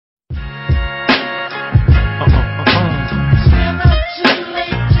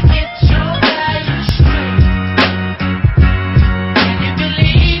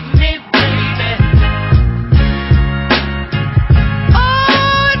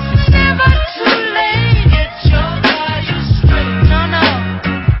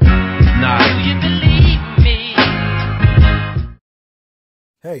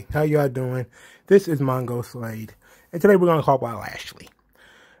Hey, how y'all doing? This is Mongo Slade, and today we're going to talk about Lashley.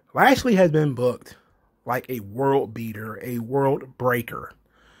 Lashley has been booked like a world beater, a world breaker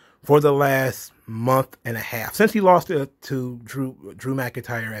for the last month and a half since he lost to Drew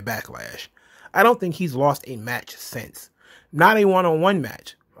McIntyre at Backlash. I don't think he's lost a match since. Not a one-on-one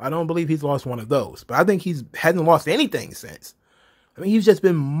match. I don't believe he's lost one of those, but I think he hasn't lost anything since. I mean, he's just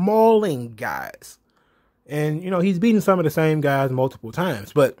been mauling guys. And, he's beaten some of the same guys multiple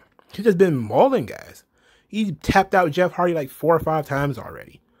times, but he's just been mauling guys. He tapped out Jeff Hardy like 4 or 5 times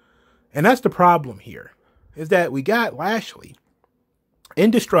already. And that's the problem here, is that we got Lashley,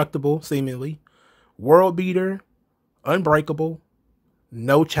 indestructible, seemingly, world beater, unbreakable,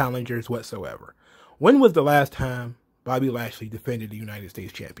 no challengers whatsoever. When was the last time Bobby Lashley defended the United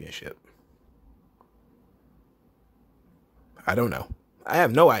States Championship? I don't know. I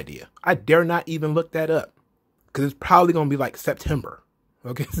have no idea. I dare not even look that up. Because it's probably going to be like September.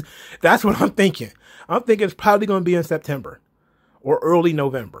 Okay? That's what I'm thinking. I'm thinking it's probably going to be in September. Or early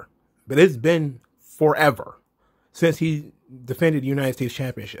November. But it's been forever since he defended the United States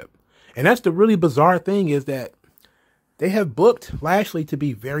Championship. And that's the really bizarre thing, is that they have booked Lashley to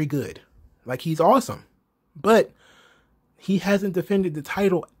be very good. Like, he's awesome. But he hasn't defended the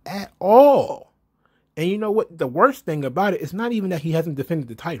title at all. And you know what? The worst thing about it is not even that he hasn't defended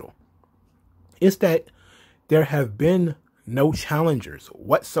the title. It's that there have been no challengers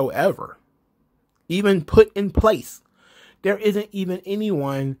whatsoever, even put in place. There isn't even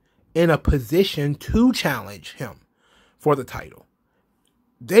anyone in a position to challenge him for the title.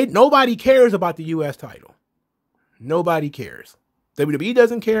 Nobody cares about the U.S. title. Nobody cares. WWE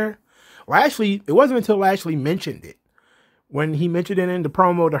doesn't care. Lashley, it wasn't until Lashley mentioned it, when he mentioned it in the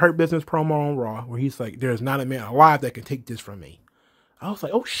promo, the Hurt Business promo on Raw, where he's like, there's not a man alive that can take this from me. I was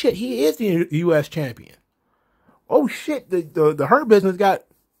like, oh shit, he is the U.S. champion. Oh shit, the Hurt Business got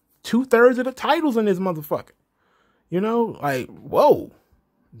 2/3 of the titles in this motherfucker. Like, whoa,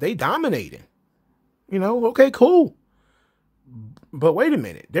 they dominating. Okay, cool. But wait a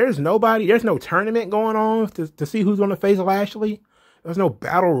minute, there's no tournament going on to see who's going to face Lashley. There's no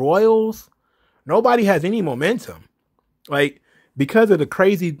battle royals. Nobody has any momentum. Like, because of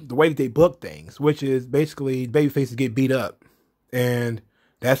the way that they book things, which is basically babyfaces get beat up, and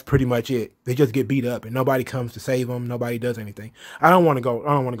that's pretty much it. They just get beat up, and nobody comes to save them. Nobody does anything. I don't want to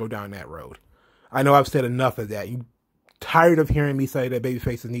go down that road. I know I've said enough of that. You tired of hearing me say that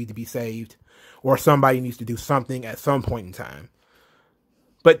babyfaces need to be saved, or somebody needs to do something at some point in time.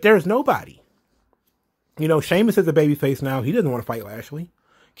 But there's nobody. Sheamus is a babyface now. He doesn't want to fight Lashley.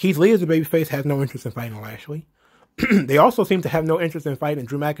 Keith Lee is a babyface, has no interest in fighting Lashley. They also seem to have no interest in fighting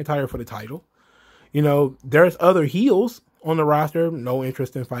Drew McIntyre for the title. There's other heels on the roster, no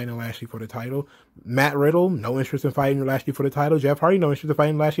interest in fighting Lashley for the title. Matt Riddle, no interest in fighting Lashley for the title. Jeff Hardy, no interest in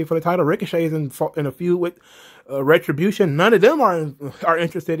fighting Lashley for the title. Ricochet is in a feud with Retribution. None of them are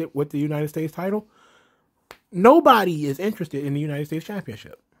interested with the United States title. Nobody is interested in the United States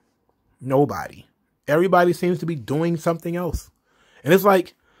Championship. Nobody. Everybody seems to be doing something else. And it's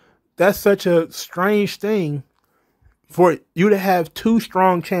like, that's such a strange thing for you to have two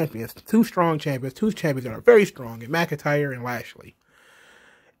champions that are very strong, and McIntyre and Lashley.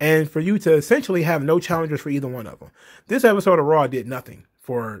 And for you to essentially have no challengers for either one of them. This episode of Raw did nothing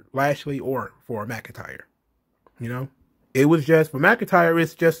for Lashley or for McIntyre. It was just, for McIntyre,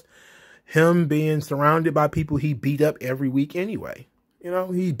 it's just him being surrounded by people he beat up every week anyway.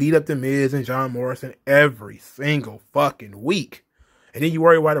 He beat up The Miz and John Morrison every single fucking week. And then you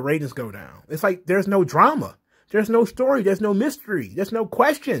worry why the ratings go down. It's like, there's no drama. There's no story. There's no mystery. There's no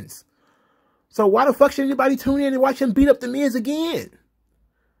questions. So why the fuck should anybody tune in and watch him beat up The Miz again?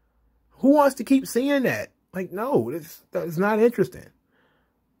 Who wants to keep seeing that? Like, no, that's not interesting.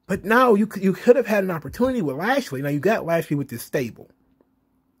 But now you could have had an opportunity with Lashley. Now you got Lashley with this stable.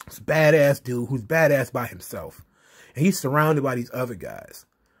 This badass dude who's badass by himself. And he's surrounded by these other guys.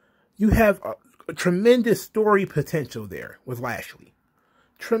 You have a tremendous story potential there with Lashley.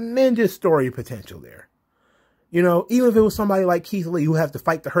 Tremendous story potential there. Even if it was somebody like Keith Lee who has to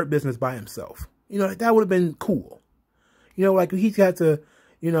fight the Hurt Business by himself. That would have been cool. Like, he's got to,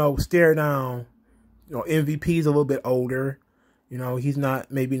 stare down, MVP's a little bit older. He's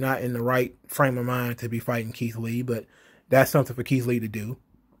maybe not in the right frame of mind to be fighting Keith Lee, but that's something for Keith Lee to do.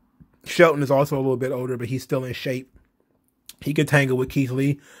 Shelton is also a little bit older, but he's still in shape. He could tangle with Keith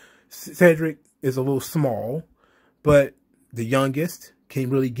Lee. Cedric is a little small, but the youngest can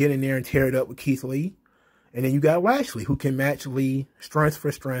really get in there and tear it up with Keith Lee. And then you got Lashley, who can match Lee strength for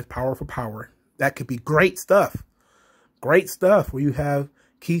strength, power for power. That could be great stuff. Great stuff where you have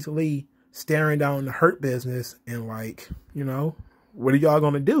Keith Lee staring down the Hurt Business and, like, What are y'all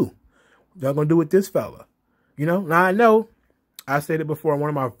going to do? What y'all going to do with this fella? You know, now I know I said it before in one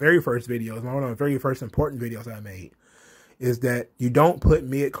of my very first videos, one of my very first important videos I made, is that you don't put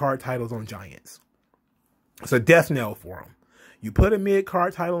mid-card titles on giants. It's a death knell for them. You put a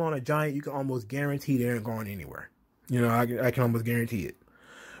mid-card title on a giant, you can almost guarantee they ain't going anywhere. You know, I can almost guarantee it.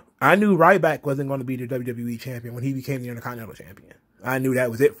 I knew Ryback wasn't going to be the WWE champion when he became the Intercontinental champion. I knew that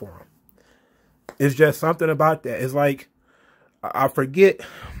was it for him. It's just something about that. It's like, I forget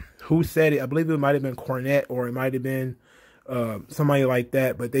who said it. I believe it might have been Cornette or it might have been somebody like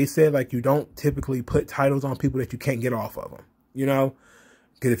that. But they said, like, you don't typically put titles on people that you can't get off of them. You know?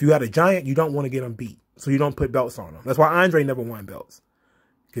 Because if you got a giant, you don't want to get them beat. So you don't put belts on them. That's why Andre never won belts.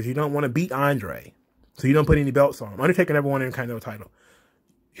 Because you don't want to beat Andre. So you don't put any belts on him. Undertaker never won any kind of title.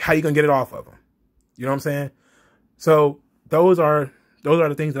 How you going to get it off of him? You know what I'm saying? So those are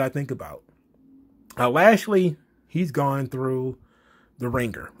the things that I think about. Lashley, he's gone through the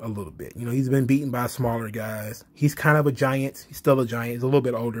ringer a little bit. You know, he's been beaten by smaller guys. He's kind of a giant. He's still a giant. He's a little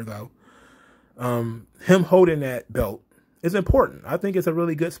bit older, though. Him holding that belt is important. I think it's a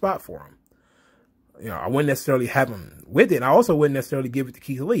really good spot for him. You know, I wouldn't necessarily have him with it. I also wouldn't necessarily give it to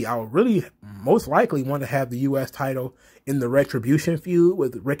Keith Lee. I would really most likely want to have the U.S. title in the Retribution feud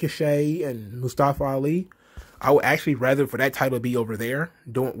with Ricochet and Mustafa Ali. I would actually rather for that title be over there,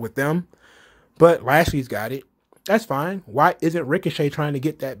 doing with them. But Lashley's got it. That's fine. Why isn't Ricochet trying to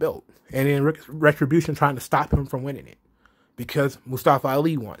get that belt? And then Retribution trying to stop him from winning it? Because Mustafa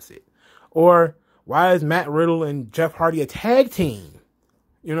Ali wants it. Or why is Matt Riddle and Jeff Hardy a tag team?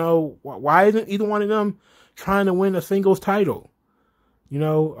 You know, why isn't either one of them trying to win a singles title? You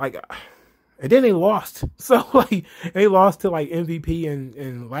know, like, and then they lost. So, like, they lost to, like, MVP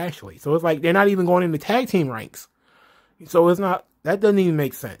and Lashley. So, it's like, they're not even going in the tag team ranks. So, it's not, that doesn't even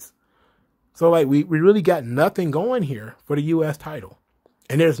make sense. So, like, we really got nothing going here for the U.S. title.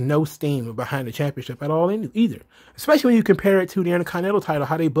 And there's no steam behind the championship at all either. Especially when you compare it to the Intercontinental title,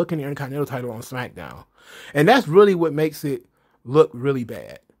 how they booking the Intercontinental title on SmackDown. And that's really what makes it look really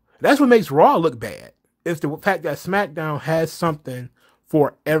bad. That's what makes Raw look bad. It's the fact that SmackDown has something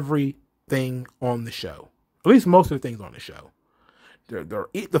for everything on the show. At least most of the things on the show.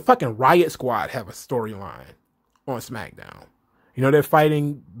 The fucking Riot Squad have a storyline on SmackDown. You know, they're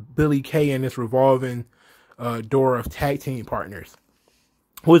fighting Billy Kay in this revolving door of tag team partners,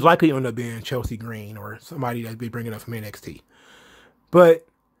 who is likely to end up being Chelsea Green or somebody that'd be bringing up from NXT. But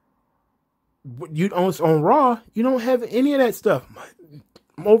on Raw, you don't have any of that stuff.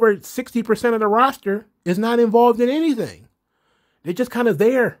 Over 60% of the roster is not involved in anything. They're just kind of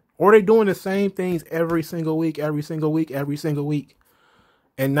there. Or they're doing the same things every single week,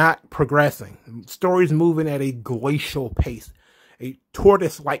 and not progressing. Stories moving at a glacial pace, a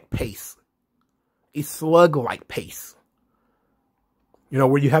tortoise-like pace, a slug-like pace. You know,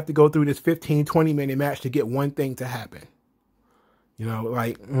 where you have to go through this 15, 20-minute match to get one thing to happen. You know,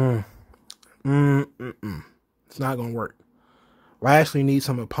 like, it's not going to work. Lashley needs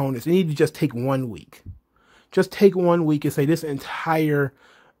some opponents. They need to just take 1 week. Just take 1 week and say this entire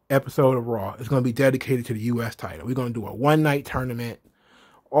episode of Raw is going to be dedicated to the U.S. title. We're going to do a one-night tournament.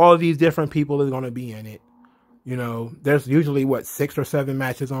 All of these different people are going to be in it. You know, there's usually, 6 or 7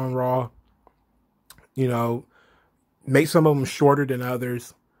 matches on Raw. You know, make some of them shorter than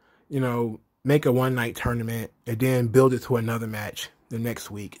others. You know, make a one-night tournament and then build it to another match the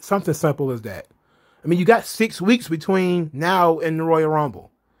next week. Something simple as that. I mean, you got 6 weeks between now and the Royal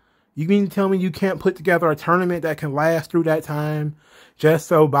Rumble. You mean to tell me you can't put together a tournament that can last through that time just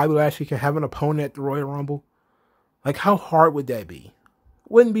so Bobby Lashley can have an opponent at the Royal Rumble? Like, how hard would that be?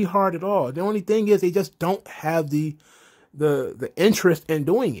 Wouldn't be hard at all. The only thing is they just don't have the interest in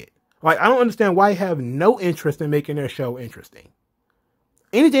doing it. Like, I don't understand why you have no interest in making their show interesting.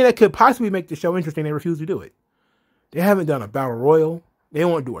 Anything that could possibly make the show interesting, they refuse to do it. They haven't done a battle royal. They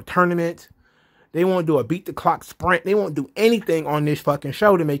won't do a tournament. They won't do a beat the clock sprint. They won't do anything on this fucking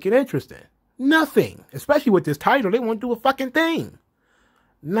show to make it interesting. Nothing. Especially with this title, they won't do a fucking thing.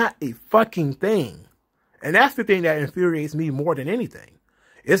 Not a fucking thing. And that's the thing that infuriates me more than anything.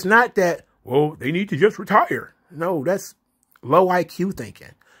 It's not that, well, they need to just retire. No, that's low IQ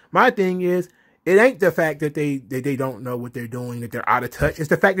thinking. My thing is, it ain't the fact that they don't know what they're doing, that they're out of touch. It's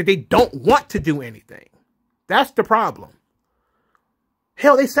the fact that they don't want to do anything. That's the problem.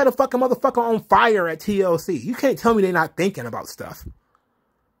 Hell, they set a fucking motherfucker on fire at TLC. You can't tell me they're not thinking about stuff.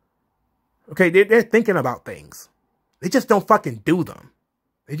 Okay, they're thinking about things. They just don't fucking do them.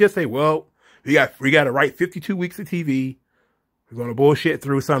 They just say, well, we got to write 52 weeks of TV. We're going to bullshit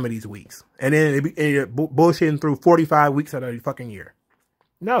through some of these weeks. And then they're bullshitting through 45 weeks out of the fucking year.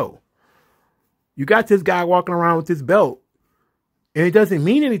 No. You got this guy walking around with this belt And it doesn't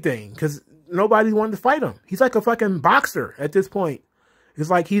mean anything because nobody wanted to fight him. He's like a fucking boxer at this point. It's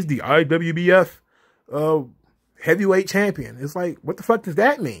like he's the IWBF heavyweight champion. It's like, what the fuck does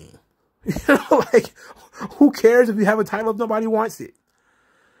that mean? You know, like, who cares if you have a title if nobody wants it?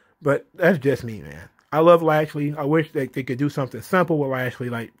 But that's just me, man. I love Lashley. I wish they could do something simple with Lashley.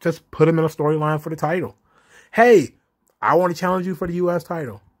 Like, just put him in a storyline for the title. Hey, I want to challenge you for the U.S.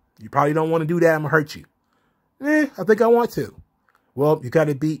 title. You probably don't want to do that. I'm going to hurt you. I think I want to. Well, you got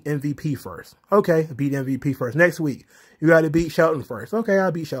to beat MVP first. Okay, beat MVP first. Next week, you got to beat Shelton first. Okay,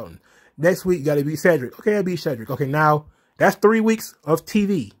 I'll beat Shelton. Next week, you got to beat Cedric. Okay, I'll beat Cedric. Okay, now, that's 3 weeks of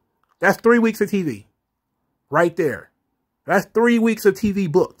TV. That's 3 weeks of TV. Right there. That's 3 weeks of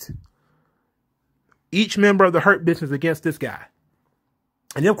TV booked. Each member of the Hurt Business against this guy.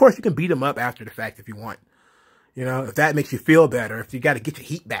 And then, of course, you can beat him up after the fact if you want. You know, if that makes you feel better. If you got to get your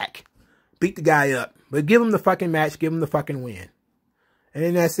heat back. Beat the guy up. But give him the fucking match. Give him the fucking win. And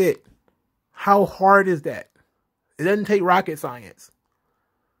then that's it. How hard is that? It doesn't take rocket science.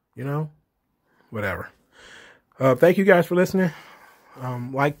 You know? Whatever. Thank you guys for listening.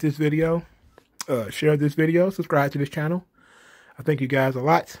 Like this video. Share this video. Subscribe to this channel. I thank you guys a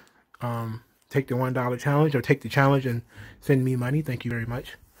lot. Take the $1 challenge or take the challenge and send me money. Thank you very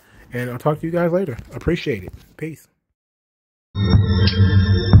much. And I'll talk to you guys later. Appreciate it. Peace.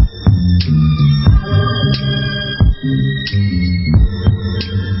 Thank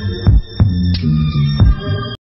you.